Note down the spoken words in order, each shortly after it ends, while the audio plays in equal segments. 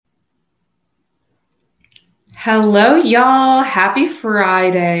Hello, y'all. Happy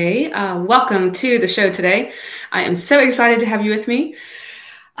Friday. Welcome to the show today. I am so excited to have you with me.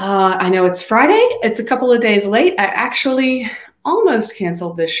 I know it's Friday. It's a couple of days late. I actually almost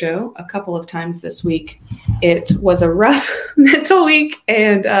canceled this show a couple of times this week. It was a rough mental week,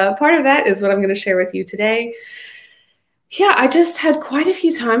 and part of that is what I'm going to share with you today. Yeah, I just had quite a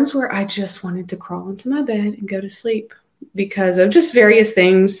few times where I just wanted to crawl into my bed and go to sleep because of just various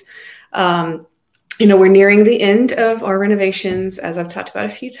things. We're nearing the end of our renovations, as I've talked about a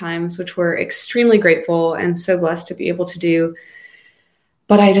few times, which we're extremely grateful and so blessed to be able to do.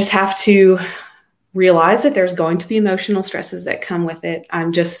 But I just have to realize that there's going to be emotional stresses that come with it.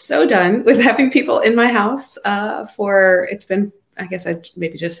 I'm just so done with having people in my house it's been, I guess I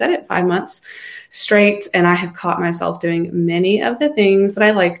maybe just said it, 5 months straight. And I have caught myself doing many of the things that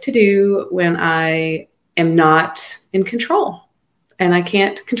I like to do when I am not in control. And I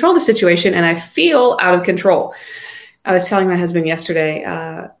can't control the situation, and I feel out of control. I was telling my husband yesterday,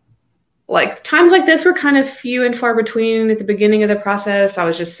 times like this were kind of few and far between at the beginning of the process. I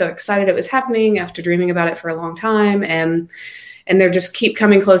was just so excited it was happening after dreaming about it for a long time. And they just keep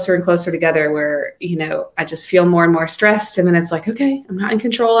coming closer and closer together where, I just feel more and more stressed. And then it's like, okay, I'm not in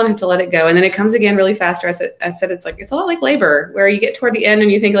control and I have to let it go. And then it comes again really fast. I said, it's a lot like labor where you get toward the end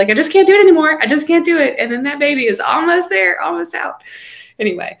and you think I just can't do it anymore. I just can't do it. And then that baby is almost there, almost out.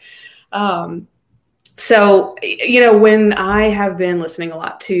 Anyway. So, when I have been listening a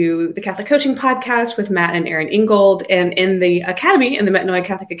lot to the Catholic Coaching Podcast with Matt and Erin Ingold, and in the academy, in the Metanoia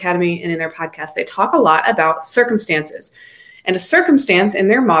Catholic Academy, and in their podcast, they talk a lot about circumstances. And a circumstance in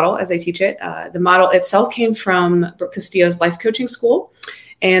their model, as they teach it, the model itself came from Brooke Castillo's life coaching school,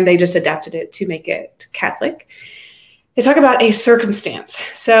 and they just adapted it to make it Catholic. They talk about a circumstance.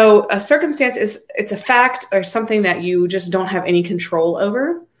 So a circumstance it's a fact or something that you just don't have any control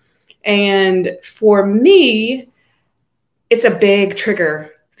over. And for me, it's a big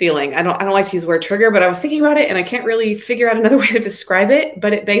trigger feeling. I don't like to use the word trigger, but I was thinking about it and I can't really figure out another way to describe it.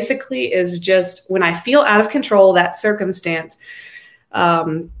 But it basically is just when I feel out of control, that circumstance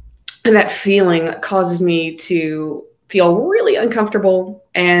and that feeling causes me to feel really uncomfortable,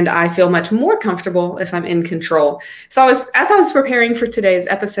 and I feel much more comfortable if I'm in control. So as I was preparing for today's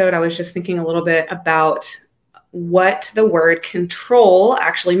episode, I was just thinking a little bit about what the word control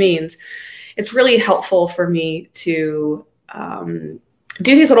actually means. It's really helpful for me to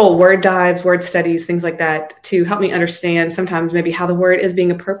do these little word dives, word studies, things like that, to help me understand sometimes maybe how the word is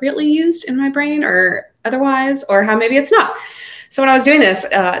being appropriately used in my brain or otherwise, or how maybe it's not. So when I was doing this,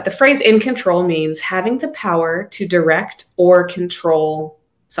 the phrase in control means having the power to direct or control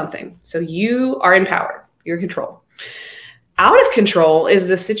something. So you are in power, you're in control. Out of control is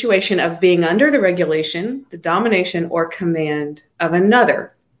the situation of being under the regulation, the domination, or command of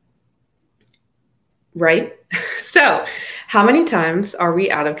another. Right? So how many times are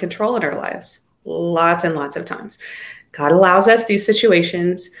we out of control in our lives? Lots and lots of times. God allows us these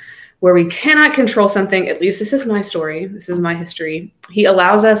situations where we cannot control something. At least this is my story. This is my history. He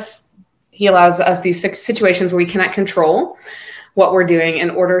allows us these situations where we cannot control what we're doing in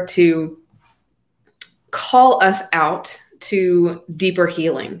order to call us out to deeper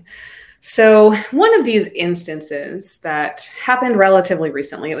healing. So one of these instances that happened relatively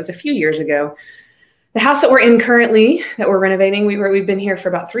recently, it was a few years ago. The house that we're in currently, that we're renovating, we've been here for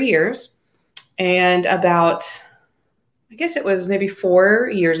about 3 years. And about, I guess it was maybe 4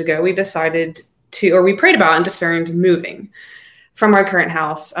 years ago, we prayed about and discerned moving from our current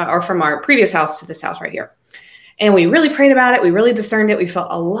house or from our previous house to this house right here. And we really prayed about it. We really discerned it. We felt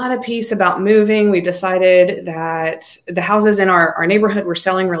a lot of peace about moving. We decided that the houses in our neighborhood were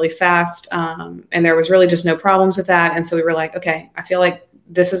selling really fast. And there was really just no problems with that. And so we were like, okay, I feel like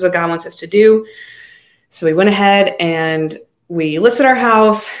this is what God wants us to do. So we went ahead and we listed our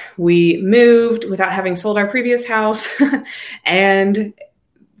house. We moved without having sold our previous house. And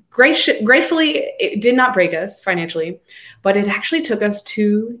gratefully, it did not break us financially, but it actually took us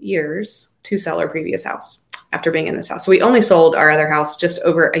 2 years to sell our previous house after being in this house. So we only sold our other house just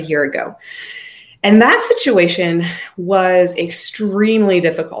over a year ago. And that situation was extremely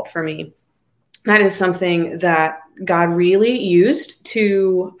difficult for me. That is something that God really used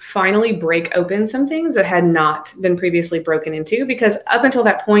to finally break open some things that had not been previously broken into, because up until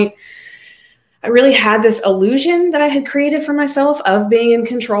that point, I really had this illusion that I had created for myself of being in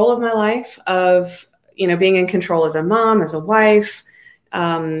control of my life, of, being in control as a mom, as a wife.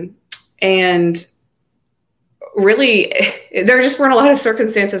 And really, there just weren't a lot of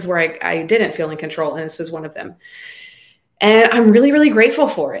circumstances where I didn't feel in control. And this was one of them. And I'm really, really grateful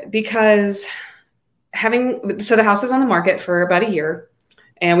for it because the house is on the market for about a year.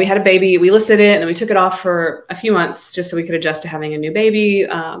 And we had a baby. We listed it and then we took it off for a few months just so we could adjust to having a new baby,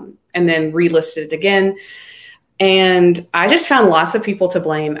 and then relisted it again. And I just found lots of people to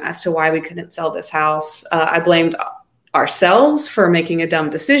blame as to why we couldn't sell this house. I blamed ourselves for making a dumb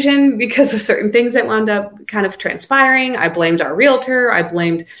decision because of certain things that wound up kind of transpiring. I blamed our realtor. I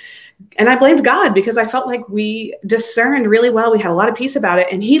blamed God because I felt like we discerned really well. We had a lot of peace about it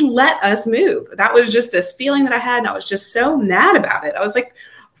and he let us move. That was just this feeling that I had. And I was just so mad about it. I was like,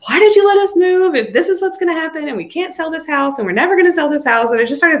 why did you let us move if this is what's going to happen and we can't sell this house and we're never going to sell this house? And it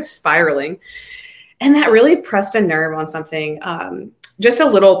just started spiraling. And that really pressed a nerve on something, just a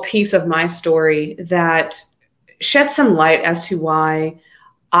little piece of my story that shed some light as to why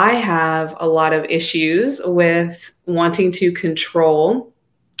I have a lot of issues with wanting to control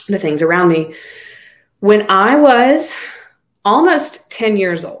the things around me. When I was almost 10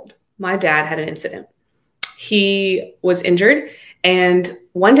 years old, my dad had an incident. He was injured, and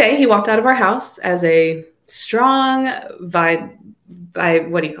one day he walked out of our house as a strong,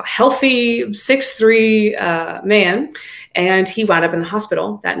 healthy 6'3" man, and he wound up in the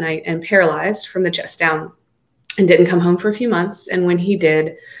hospital that night and paralyzed from the chest down and didn't come home for a few months. And when he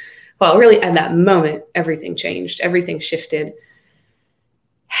did, well, really at that moment, everything changed, everything shifted.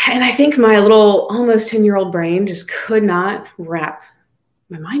 And I think my little almost 10-year-old brain just could not wrap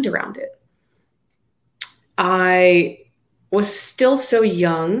my mind around it. I was still so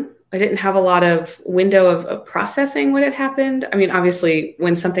young. I didn't have a lot of window of processing what had happened. I mean, obviously,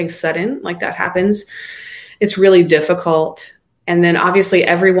 when something sudden like that happens, it's really difficult. And then obviously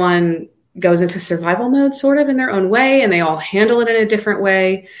everyone goes into survival mode sort of in their own way, and they all handle it in a different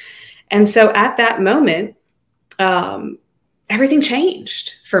way. And so at that moment, everything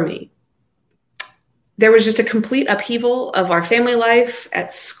changed for me. There was just a complete upheaval of our family life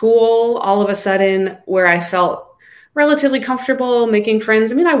at school, all of a sudden, where I felt relatively comfortable making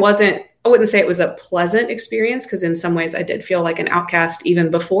friends. I mean, I wouldn't say it was a pleasant experience because in some ways I did feel like an outcast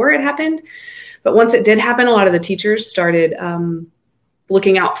even before it happened. But once it did happen, a lot of the teachers started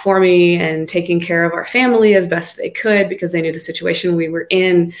looking out for me and taking care of our family as best they could because they knew the situation we were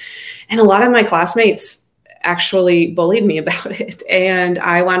in. And a lot of my classmates actually bullied me about it. And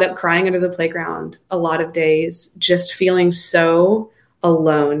I wound up crying under the playground a lot of days, just feeling so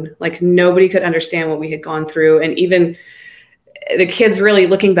alone. Like nobody could understand what we had gone through. And even the kids really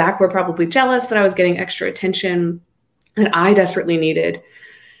looking back were probably jealous that I was getting extra attention that I desperately needed.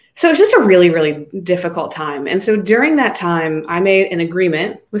 So it was just a really, really difficult time. And so during that time, I made an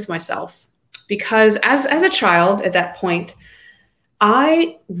agreement with myself because as a child at that point,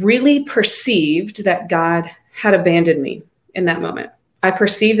 I really perceived that God had abandoned me in that moment. I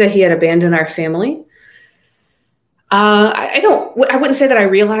perceived that he had abandoned our family. I wouldn't say that I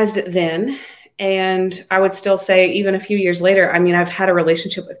realized it then. And I would still say even a few years later, I mean, I've had a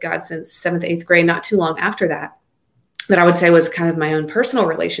relationship with God since 7th, 8th grade, not too long after that I would say was kind of my own personal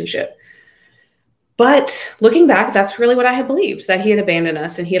relationship. But looking back, that's really what I had believed, that he had abandoned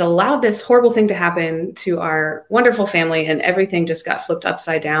us and he had allowed this horrible thing to happen to our wonderful family, and everything just got flipped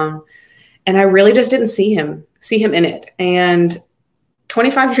upside down. And I really just didn't see him in it. And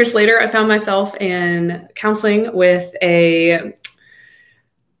 25 years later, I found myself in counseling with I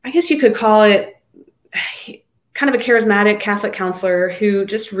guess you could call it kind of a charismatic Catholic counselor who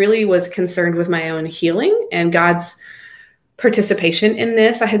just really was concerned with my own healing and God's participation in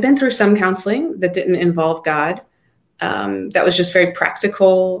this. I had been through some counseling that didn't involve God. That was just very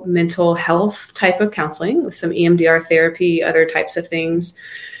practical mental health type of counseling with some EMDR therapy, other types of things.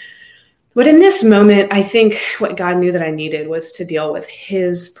 But in this moment, I think what God knew that I needed was to deal with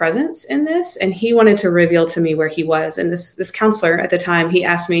his presence in this. And he wanted to reveal to me where he was. And this counselor at the time, he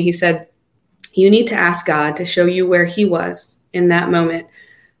asked me, he said, you need to ask God to show you where he was in that moment,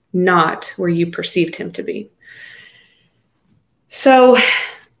 not where you perceived him to be. So,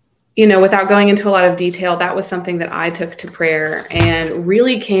 without going into a lot of detail, that was something that I took to prayer and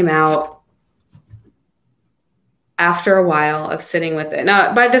really came out after a while of sitting with it.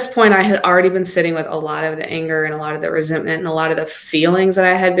 Now, by this point, I had already been sitting with a lot of the anger and a lot of the resentment and a lot of the feelings that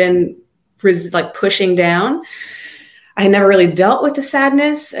I had been pushing down. I had never really dealt with the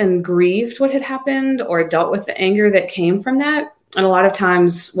sadness and grieved what had happened or dealt with the anger that came from that. And a lot of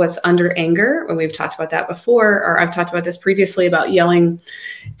times what's under anger, when we've talked about that before, or I've talked about this previously about yelling,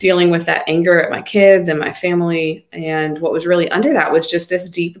 dealing with that anger at my kids and my family. And what was really under that was just this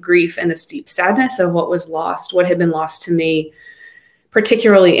deep grief and this deep sadness of what was lost, what had been lost to me,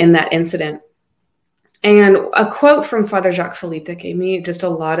 particularly in that incident. And a quote from Father Jacques Philippe that gave me just a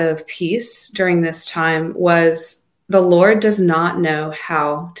lot of peace during this time was, "The Lord does not know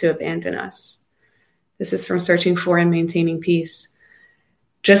how to abandon us." This is from Searching for and Maintaining Peace.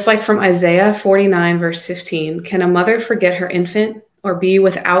 Just like from Isaiah 49, verse 15, can a mother forget her infant or be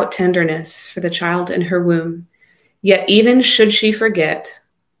without tenderness for the child in her womb? Yet even should she forget,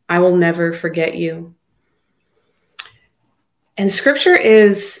 I will never forget you. And scripture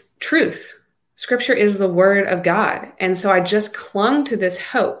is truth. Scripture is the word of God. And so I just clung to this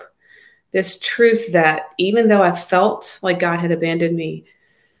hope, this truth that even though I felt like God had abandoned me,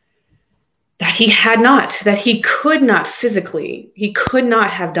 that he had not, that he could not physically, he could not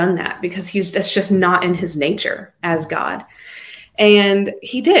have done that because that's just not in his nature as God. And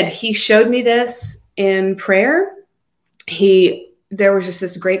he did. He showed me this in prayer. There was just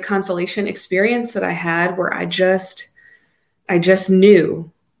this great consolation experience that I had where I just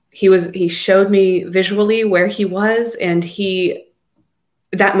knew he showed me visually where he was, and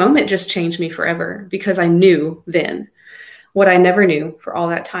that moment just changed me forever because I knew then what I never knew for all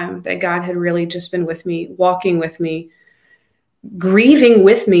that time, that God had really just been with me, walking with me, grieving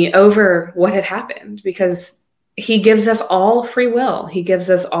with me over what had happened, because he gives us all free will. He gives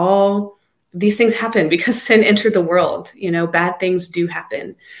us all, these things happen because sin entered the world. Bad things do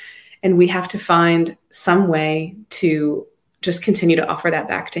happen. And we have to find some way to just continue to offer that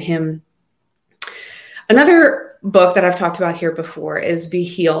back to him. Another book that I've talked about here before is Be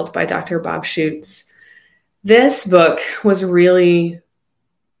Healed by Dr. Bob Schuchts. This book was really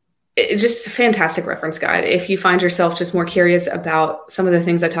just a fantastic reference guide. If you find yourself just more curious about some of the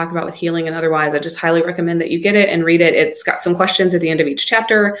things I talk about with healing and otherwise, I just highly recommend that you get it and read it. It's got some questions at the end of each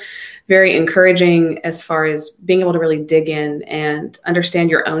chapter, very encouraging as far as being able to really dig in and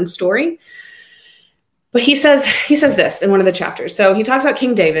understand your own story. But he says this in one of the chapters. So he talks about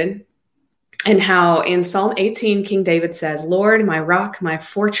King David and how in Psalm 18, King David says, Lord, my rock, my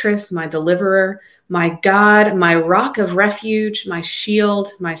fortress, my deliverer, my God, my rock of refuge, my shield,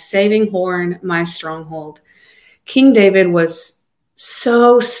 my saving horn, my stronghold. King David was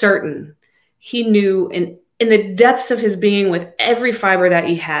so certain. He knew in the depths of his being, with every fiber that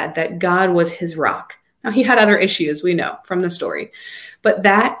he had, that God was his rock. Now, he had other issues, we know from the story, but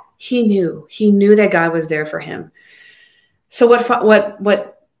that he knew that God was there for him. So what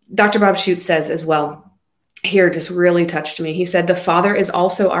Dr. Bob Schuchts says as well here just really touched me. He said, the Father is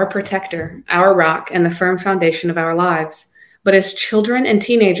also our protector, our rock, and the firm foundation of our lives. But as children and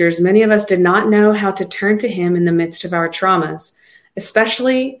teenagers, many of us did not know how to turn to him in the midst of our traumas,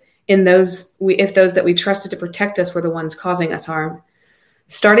 especially if those that we trusted to protect us were the ones causing us harm.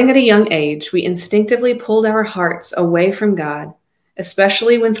 Starting at a young age, we instinctively pulled our hearts away from God,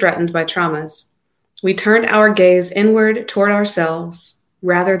 especially when threatened by traumas. We turned our gaze inward toward ourselves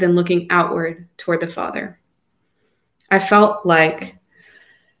rather than looking outward toward the Father. I felt like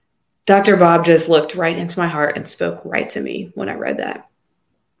Dr. Bob just looked right into my heart and spoke right to me when I read that.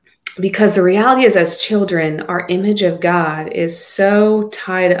 Because the reality is, as children, our image of God is so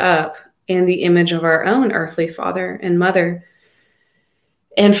tied up in the image of our own earthly father and mother.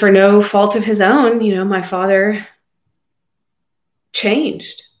 And for no fault of his own, my father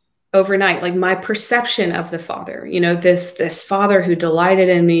changed overnight. Like my perception of the Father, this Father who delighted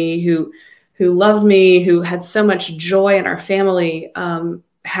in me, who loved me, who had so much joy in our family,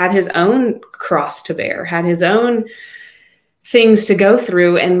 had his own cross to bear, had his own things to go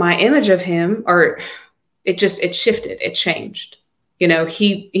through. And my image of him, it shifted, it changed.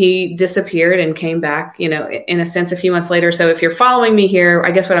 He disappeared and came back, in a sense, a few months later. So if you're following me here,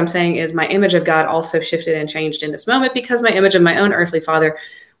 I guess what I'm saying is my image of God also shifted and changed in this moment because my image of my own earthly father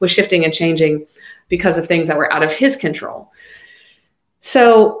was shifting and changing because of things that were out of his control.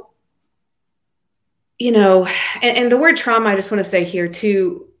 So, and the word trauma, I just want to say here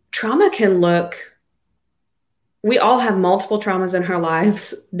too, trauma can we all have multiple traumas in our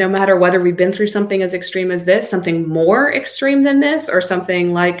lives, no matter whether we've been through something as extreme as this, something more extreme than this, or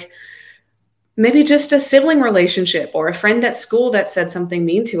something like maybe just a sibling relationship or a friend at school that said something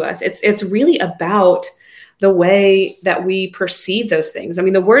mean to us. It's really about the way that we perceive those things. I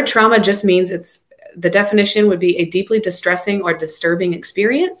mean, the word trauma just means the definition would be a deeply distressing or disturbing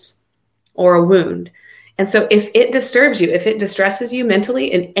experience or a wound. And so if it disturbs you, if it distresses you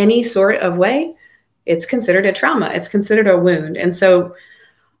mentally in any sort of way, it's considered a trauma. It's considered a wound. And so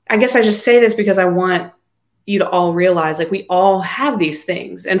I guess I just say this because I want you to all realize, like, we all have these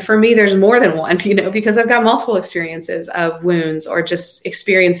things. And for me, there's more than one, because I've got multiple experiences of wounds or just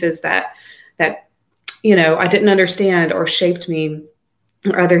experiences that I didn't understand or shaped me,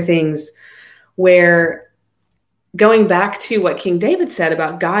 or other things where, going back to what King David said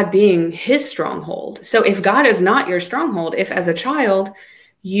about God being his stronghold. So if God is not your stronghold, if as a child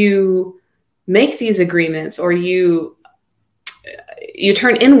you make these agreements or you you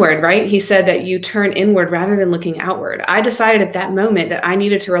turn inward, right? He said that you turn inward rather than looking outward. I decided at that moment that I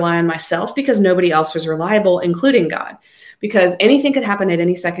needed to rely on myself because nobody else was reliable, including God, because anything could happen at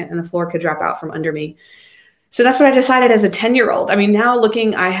any second and the floor could drop out from under me. So that's what I decided as a 10-year-old. I mean, now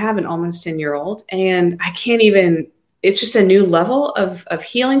looking, I have an almost 10-year-old, and I can't even, it's just a new level of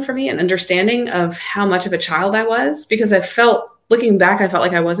healing for me and understanding of how much of a child I was, because looking back, I felt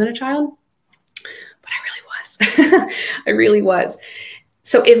like I wasn't a child, but I really was. I really was.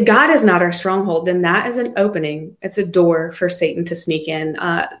 So if God is not our stronghold, then that is an opening. It's a door for Satan to sneak in.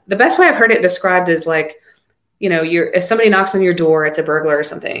 The best way I've heard it described is like, if somebody knocks on your door, it's a burglar or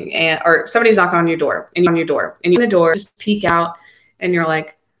something, or somebody's knocking on your door, and you in the door, just peek out, and you're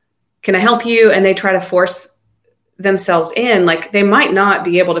like, "Can I help you?" And they try to force themselves in. Like, they might not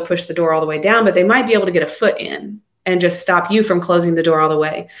be able to push the door all the way down, but they might be able to get a foot in and just stop you from closing the door all the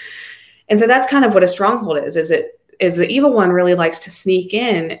way. And so that's kind of what a stronghold is the evil one really likes to sneak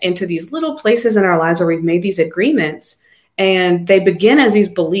into these little places in our lives where we've made these agreements, and they begin as these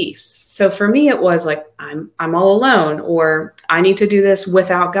beliefs. So for me, it was like, I'm all alone, or I need to do this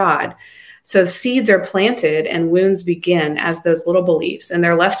without God. So seeds are planted and wounds begin as those little beliefs, and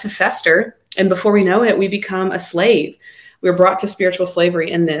they're left to fester. And before we know it, we become a slave. We're brought to spiritual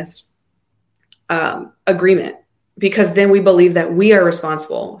slavery in this agreement, because then we believe that we are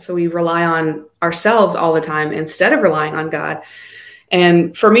responsible. So we rely on ourselves all the time instead of relying on God.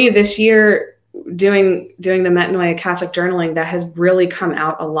 And for me this year, doing the Metanoia Catholic journaling, that has really come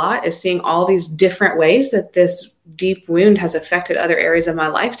out a lot, is seeing all these different ways that this deep wound has affected other areas of my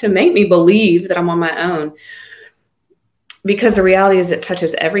life to make me believe that I'm on my own. Because the reality is it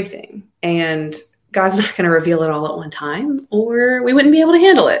touches everything, and God's not going to reveal it all at one time, or we wouldn't be able to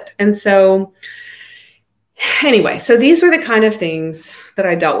handle it. And so anyway, so these were the kind of things that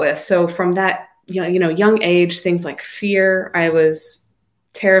I dealt with. So from that, young age, things like fear, I was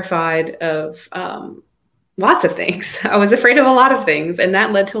terrified of lots of things. I was afraid of a lot of things, and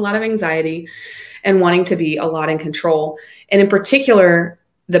that led to a lot of anxiety and wanting to be a lot in control. And in particular,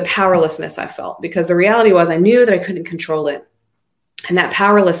 the powerlessness I felt, because the reality was I knew that I couldn't control it. And that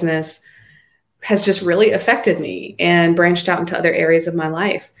powerlessness has just really affected me and branched out into other areas of my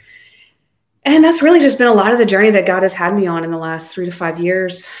life. And that's really just been a lot of the journey that God has had me on in the last 3 to 5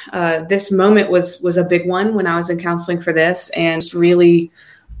 years. This moment was a big one when I was in counseling for this, and just really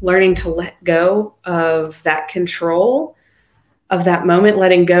learning to let go of that control of that moment,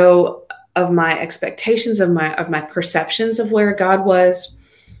 letting go of my expectations, of my perceptions of where God was.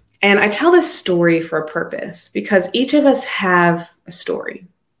 And I tell this story for a purpose, because each of us have a story.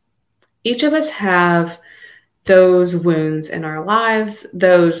 Each of us have those wounds in our lives,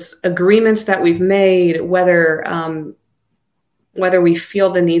 those agreements that we've made, whether we feel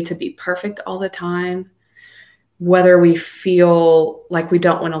the need to be perfect all the time, whether we feel like we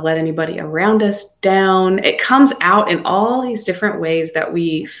don't want to let anybody around us down. It comes out in all these different ways that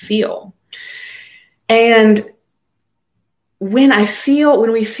we feel. And when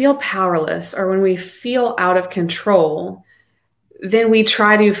we feel powerless, or when we feel out of control, then we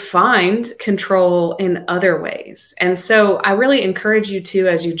try to find control in other ways. And so I really encourage you to,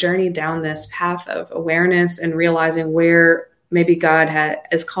 as you journey down this path of awareness and realizing where maybe God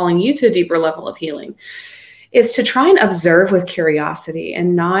is calling you to a deeper level of healing, is to try and observe with curiosity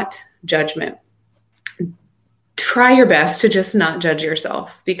and not judgment. Try your best to just not judge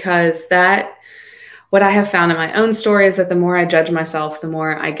yourself, because what I have found in my own story is that the more I judge myself, the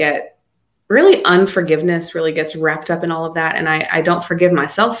more I get really unforgiveness really gets wrapped up in all of that. And I don't forgive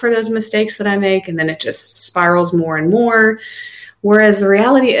myself for those mistakes that I make. And then it just spirals more and more. Whereas the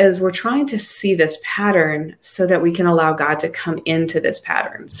reality is we're trying to see this pattern so that we can allow God to come into this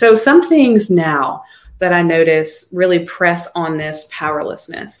pattern. So some things now that I notice really press on this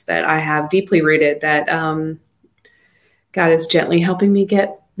powerlessness that I have deeply rooted, that God is gently helping me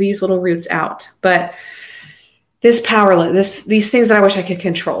get these little roots out. But these things that I wish I could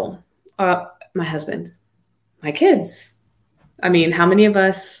control. My husband, my kids. I mean, how many of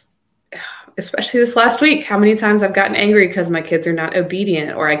us, especially this last week, how many times I've gotten angry because my kids are not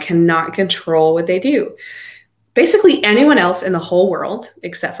obedient, or I cannot control what they do. Basically anyone else in the whole world,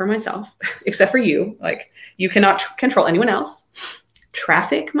 except for myself, except for you. Like, you cannot control anyone else.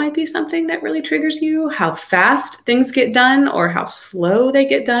 Traffic might be something that really triggers you, how fast things get done or how slow they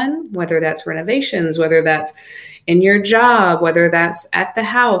get done, whether that's renovations, whether that's in your job, whether that's at the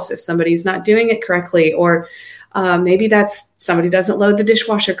house, if somebody's not doing it correctly, or maybe that's somebody doesn't load the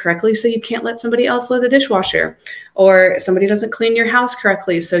dishwasher correctly, so you can't let somebody else load the dishwasher, or somebody doesn't clean your house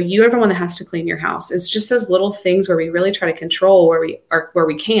correctly, so you're the one that has to clean your house. It's just those little things where we really try to control where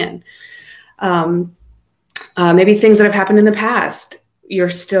we can. Maybe things that have happened in the past. we're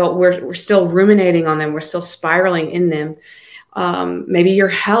still ruminating on them. We're still spiraling in them. Maybe your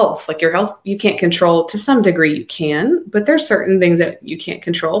health you can't control. To some degree you can, but there's certain things that you can't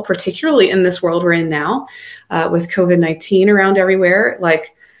control, particularly in this world we're in now, with COVID-19 around everywhere.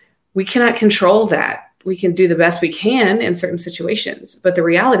 Like, we cannot control that. We can do the best we can in certain situations, but the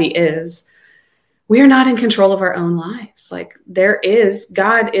reality is we are not in control of our own lives. Like,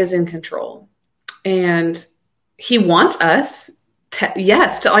 God is in control, and he wants us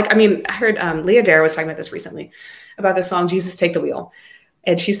I heard Leah Dare was talking about this recently, about the song, Jesus Take the Wheel.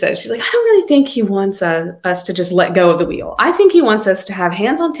 And she's like, I don't really think he wants us to just let go of the wheel. I think he wants us to have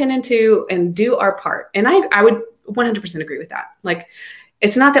hands on 10 and 2 and do our part. And I would 100% agree with that. Like,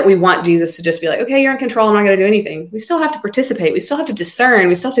 it's not that we want Jesus to just be like, okay, you're in control, I'm not going to do anything. We still have to participate. We still have to discern.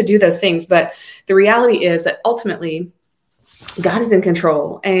 We still have to do those things. But the reality is that ultimately God is in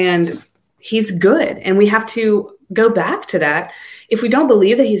control and he's good. And we have to go back to that. If we don't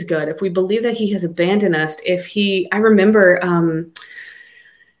believe that he's good, if we believe that he has abandoned us, I remember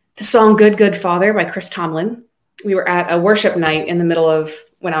the song Good, Good Father by Chris Tomlin. We were at a worship night in the middle of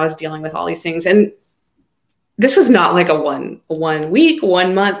when I was dealing with all these things. And this was not like a one week,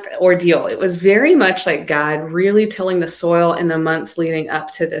 1 month ordeal. It was very much like God really tilling the soil in the months leading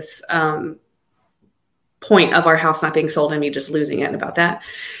up to this point of our house not being sold and me just losing it about that.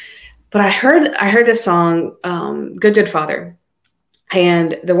 But I heard this song, Good, Good Father.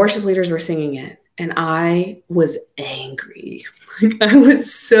 And the worship leaders were singing it. And I was angry. I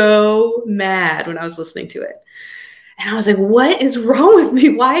was so mad when I was listening to it. And I was like, what is wrong with me?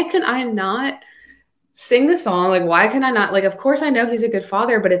 Why can I not sing the song? Like, why can I not? Like, of course I know he's a good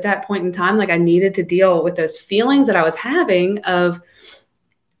father, but at that point in time, like, I needed to deal with those feelings that I was having of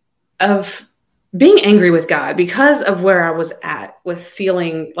being angry with God because of where I was at with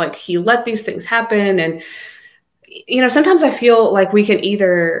feeling like he let these things happen. And sometimes I feel like we can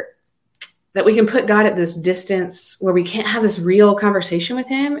put God at this distance where we can't have this real conversation with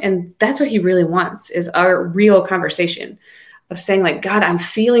him. And that's what he really wants, is our real conversation of saying, like, God, I'm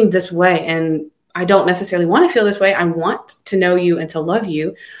feeling this way. And I don't necessarily want to feel this way. I want to know you and to love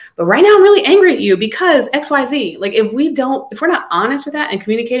you. But right now I'm really angry at you because X, Y, Z. Like, if we're not honest with that and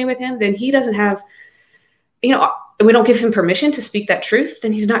communicating with him, then he doesn't have, we don't give him permission to speak that truth,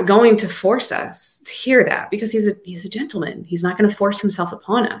 then he's not going to force us to hear that, because he's a gentleman. He's not going to force himself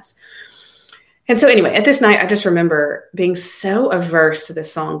upon us. And so anyway, at this night, I just remember being so averse to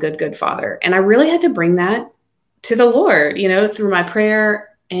this song, Good, Good Father. And I really had to bring that to the Lord, through my prayer.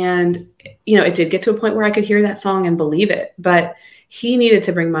 And, it did get to a point where I could hear that song and believe it. But he needed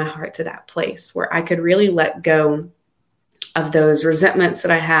to bring my heart to that place where I could really let go of those resentments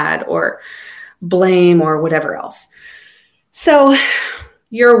that I had, or blame, or whatever else. So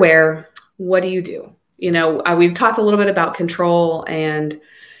you're aware. What do you do? We've talked a little bit about control and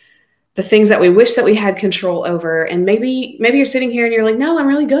the things that we wish that we had control over. And maybe you're sitting here and you're like, no, I'm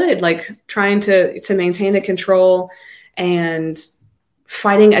really good. Like, trying to maintain the control and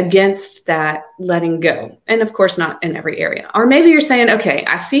fighting against that letting go. And of course, not in every area. Or maybe you're saying, okay,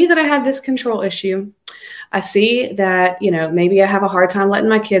 I see that I have this control issue. I see that, maybe I have a hard time letting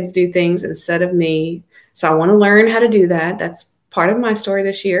my kids do things instead of me. So I want to learn how to do that. That's part of my story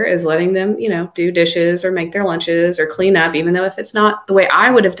this year, is letting them, do dishes or make their lunches or clean up, even though if it's not the way I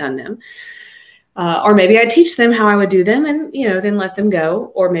would have done them. Or maybe I teach them how I would do them and, then let them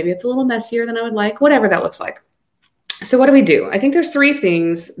go. Or maybe it's a little messier than I would like, whatever that looks like. So what do we do? I think there's 3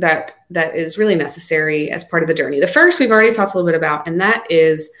 things that is really necessary as part of the journey. The first we've already talked a little bit about, and that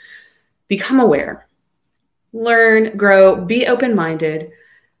is become aware, learn, grow, be open-minded.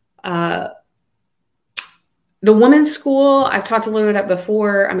 The Women's School, I've talked a little bit about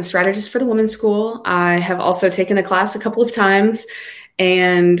before. I'm a strategist for the Women's School. I have also taken the class a couple of times.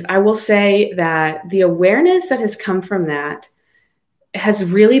 And I will say that the awareness that has come from that has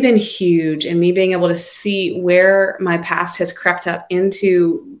really been huge in me being able to see where my past has crept up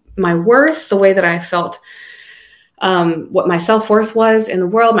into my worth, the way that I felt, what my self-worth was in the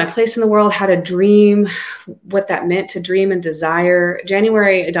world, my place in the world, how to dream, what that meant to dream and desire.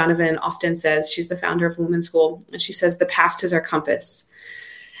 January Donovan often says, she's the founder of Women's School, and she says, the past is our compass.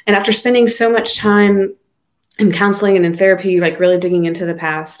 And after spending so much time in counseling and in therapy, like really digging into the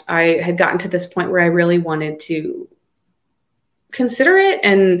past, I had gotten to this point where I really wanted to consider it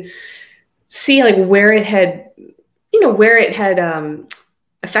and see like where it had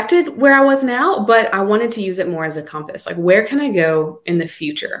affected where I was now, but I wanted to use it more as a compass. Like, where can I go in the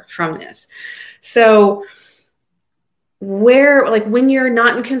future from this? So when you're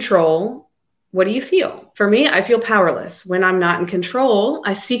not in control, what do you feel? For me, I feel powerless. When I'm not in control,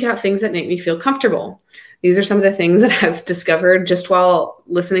 I seek out things that make me feel comfortable. These are some of the things that I've discovered just while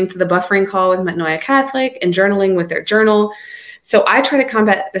listening to the buffering call with Metanoia Catholic and journaling with their journal. So I try to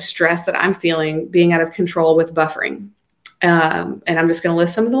combat the stress that I'm feeling being out of control with buffering. And I'm just going to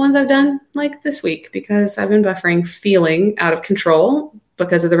list some of the ones I've done like this week, because I've been buffering feeling out of control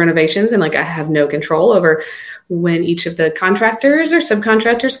because of the renovations. And like, I have no control over when each of the contractors or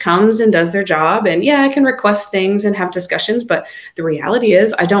subcontractors comes and does their job. And yeah, I can request things and have discussions, but the reality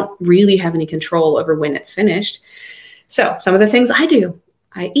is I don't really have any control over when it's finished. So some of the things I do,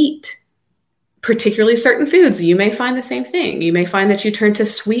 I eat, particularly certain foods. You may find the same thing. You may find that you turn to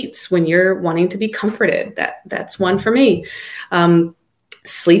sweets when you're wanting to be comforted. That's one for me.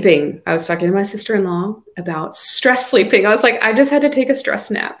 Sleeping. I was talking to my sister-in-law about stress sleeping. I was like, I just had to take a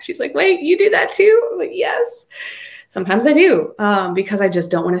stress nap. She's like, wait, you do that too? I'm like, yes. Sometimes I do, because I just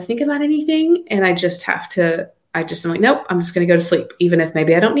don't want to think about anything. And I just am like, nope, I'm just going to go to sleep, even if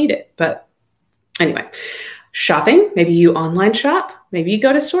maybe I don't need it. But anyway, shopping. Maybe you online shop. Maybe you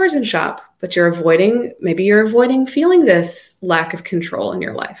go to stores and shop, but you're avoiding feeling this lack of control in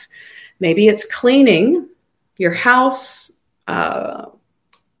your life. Maybe it's cleaning your house,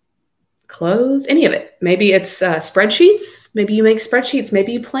 clothes, any of it. Maybe it's spreadsheets. Maybe you make spreadsheets.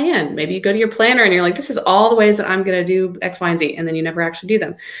 Maybe you plan. Maybe you go to your planner and you're like, this is all the ways that I'm going to do X, Y, and Z. And then you never actually do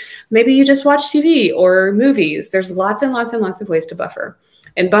them. Maybe you just watch TV or movies. There's lots and lots and lots of ways to buffer.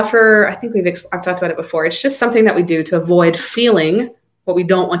 And buffer, I think I've talked about it before. It's just something that we do to avoid feeling what we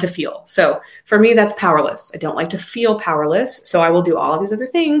don't want to feel. So for me, that's powerless. I don't like to feel powerless. So I will do all of these other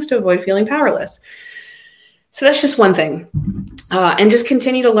things to avoid feeling powerless. So that's just one thing. And just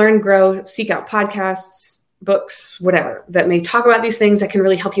continue to learn, grow, seek out podcasts, books, whatever, that may talk about these things that can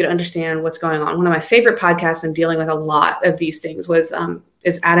really help you to understand what's going on. One of my favorite podcasts in dealing with a lot of these things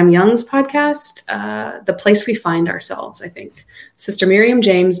is Adam Young's podcast, The Place We Find Ourselves, I think. Sister Miriam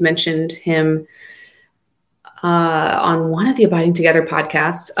James mentioned him on one of the Abiding Together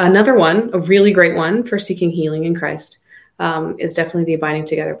podcasts. Another one, a really great one for seeking healing in Christ, is definitely the Abiding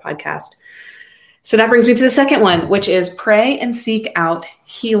Together podcast. So that brings me to the second one, which is pray and seek out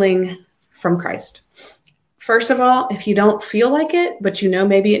healing from Christ. First of all, if you don't feel like it, but you know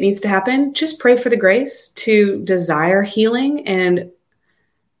maybe it needs to happen, just pray for the grace to desire healing and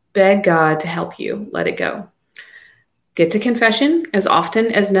beg God to help you let it go. Get to confession as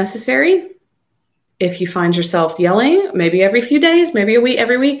often as necessary. If you find yourself yelling, maybe every few days, maybe a week,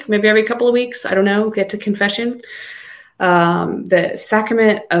 every week, maybe every couple of weeks, I don't know, get to confession. The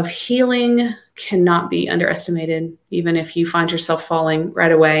sacrament of healing cannot be underestimated. Even if you find yourself falling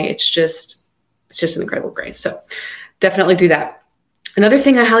right away, it's just an incredible grace. So definitely do that. Another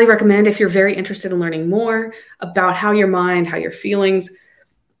thing I highly recommend, if you're very interested in learning more about how your mind, how your feelings,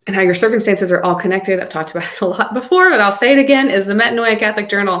 and how your circumstances are all connected, I've talked about it a lot before, but I'll say it again, is the Metanoia Catholic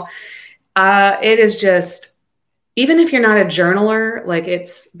Journal. It is just, even if you're not a journaler, like,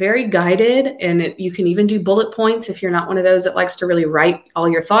 it's very guided, and you can even do bullet points if you're not one of those that likes to really write all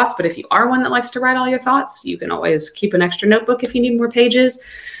your thoughts. But if you are one that likes to write all your thoughts, you can always keep an extra notebook if you need more pages.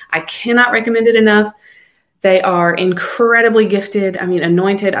 I cannot recommend it enough. They are incredibly gifted. I mean,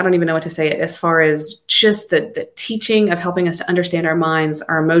 anointed. I don't even know what to say as far as just the teaching of helping us to understand our minds,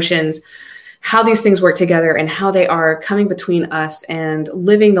 our emotions, how these things work together, and how they are coming between us and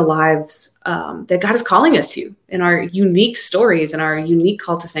living the lives that God is calling us to in our unique stories and our unique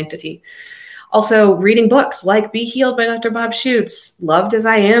call to sanctity. Also, reading books like Be Healed by Dr. Bob Schuchts, Loved as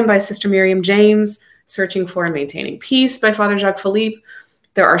I Am by Sister Miriam James, Searching for and Maintaining Peace by Father Jacques Philippe.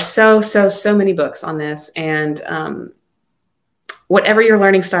 There are so many books on this. And whatever your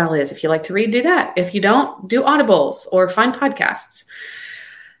learning style is, if you like to read, do that. If you don't, do audibles or find podcasts.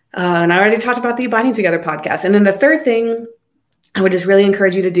 And I already talked about the Abiding Together podcast. And then the third thing I would just really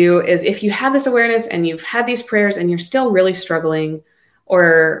encourage you to do is, if you have this awareness and you've had these prayers and you're still really struggling,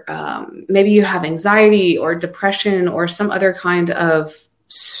 or maybe you have anxiety or depression or some other kind of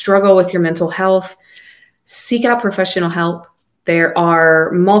struggle with your mental health, seek out professional help. There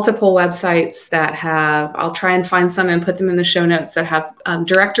are multiple websites that have, I'll try and find some and put them in the show notes, that have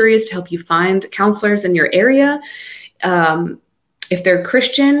directories to help you find counselors in your area. If they're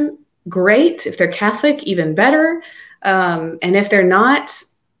Christian, great. If they're Catholic, even better. And if they're not,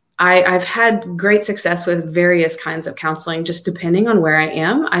 I've had great success with various kinds of counseling, just depending on where I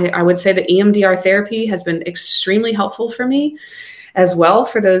am. I would say that EMDR therapy has been extremely helpful for me as well,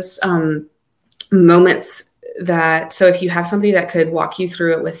 for those moments so if you have somebody that could walk you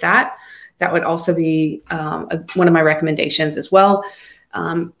through it with that would also be one of my recommendations as well.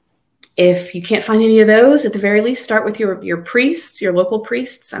 If you can't find any of those, at the very least, start with your priests, your local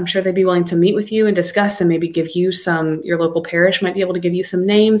priests. I'm sure they'd be willing to meet with you and discuss and maybe give you your local parish might be able to give you some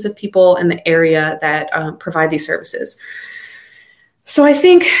names of people in the area that provide these services. So I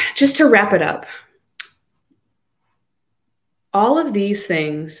think just to wrap it up, all of these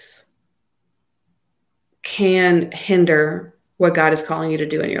things can hinder what God is calling you to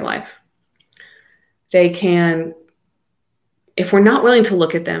do in your life. They can, if we're not willing to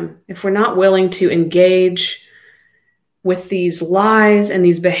look at them, if we're not willing to engage with these lies and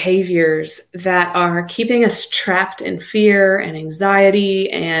these behaviors that are keeping us trapped in fear and anxiety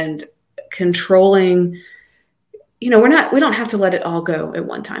and controlling, we don't have to let it all go at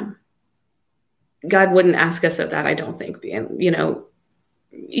one time. God wouldn't ask us of that, I don't think. And,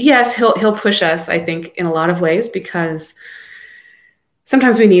 yes, he'll push us, I think, in a lot of ways, because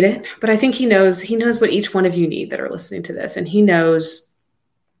sometimes we need it, but I think he knows what each one of you need that are listening to this. And he knows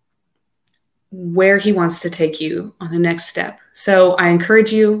where he wants to take you on the next step. So I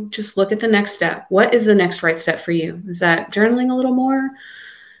encourage you, just look at the next step. What is the next right step for you? Is that journaling a little more?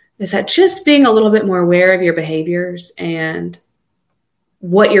 Is that just being a little bit more aware of your behaviors and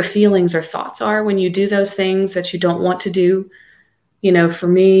what your feelings or thoughts are when you do those things that you don't want to do? For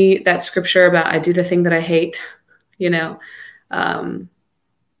me, that scripture about I do the thing that I hate,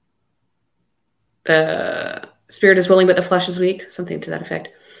 the spirit is willing, but the flesh is weak, something to that effect.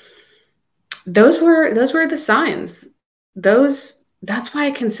 Those were the signs. That's why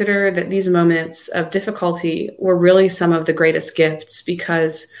I consider that these moments of difficulty were really some of the greatest gifts,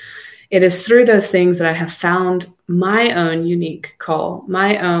 because it is through those things that I have found my own unique call,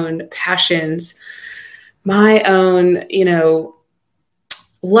 my own passions, my own,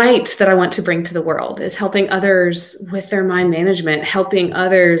 light that I want to bring to the world, is helping others with their mind management, helping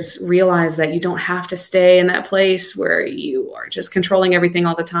others realize that you don't have to stay in that place where you are just controlling everything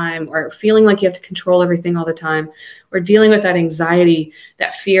all the time, or feeling like you have to control everything all the time, or dealing with that anxiety,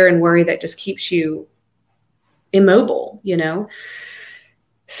 that fear and worry that just keeps you immobile,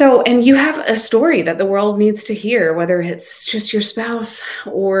 So, and you have a story that the world needs to hear, whether it's just your spouse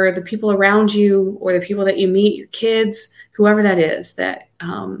or the people around you or the people that you meet, your kids, whoever that is, that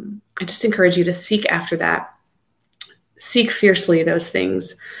I just encourage you to seek after that. Seek fiercely those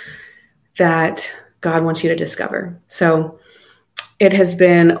things that God wants you to discover. So it has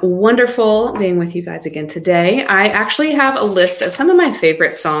been wonderful being with you guys again today. I actually have a list of some of my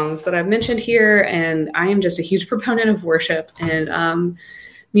favorite songs that I've mentioned here, and I am just a huge proponent of worship and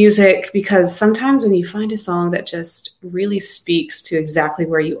music, because sometimes when you find a song that just really speaks to exactly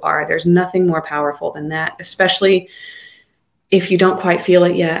where you are, there's nothing more powerful than that, especially if you don't quite feel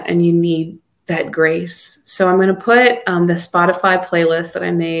it yet and you need that grace. So I'm going to put the Spotify playlist that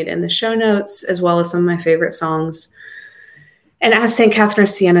I made in the show notes, as well as some of my favorite songs. And as St. Catherine of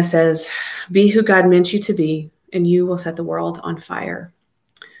Siena says, be who God meant you to be, and you will set the world on fire.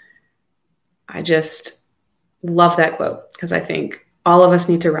 I just love that quote, because I think all of us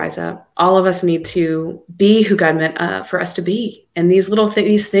need to rise up. All of us need to be who God meant for us to be. And these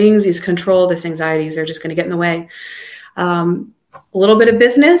these things, these control, these anxieties, they're just going to get in the way. A little bit of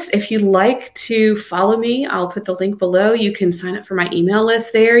business. If you'd like to follow me, I'll put the link below. You can sign up for my email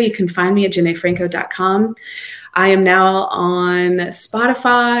list there. You can find me at JanaeFranco.com. I am now on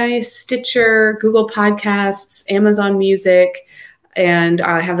Spotify, Stitcher, Google Podcasts, Amazon Music, and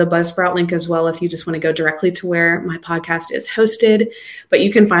I have the Buzzsprout link as well if you just want to go directly to where my podcast is hosted. But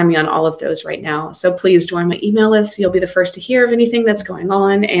you can find me on all of those right now. So please join my email list. You'll be the first to hear of anything that's going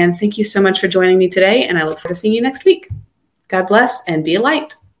on. And thank you so much for joining me today. And I look forward to seeing you next week. God bless and be a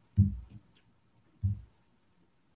light.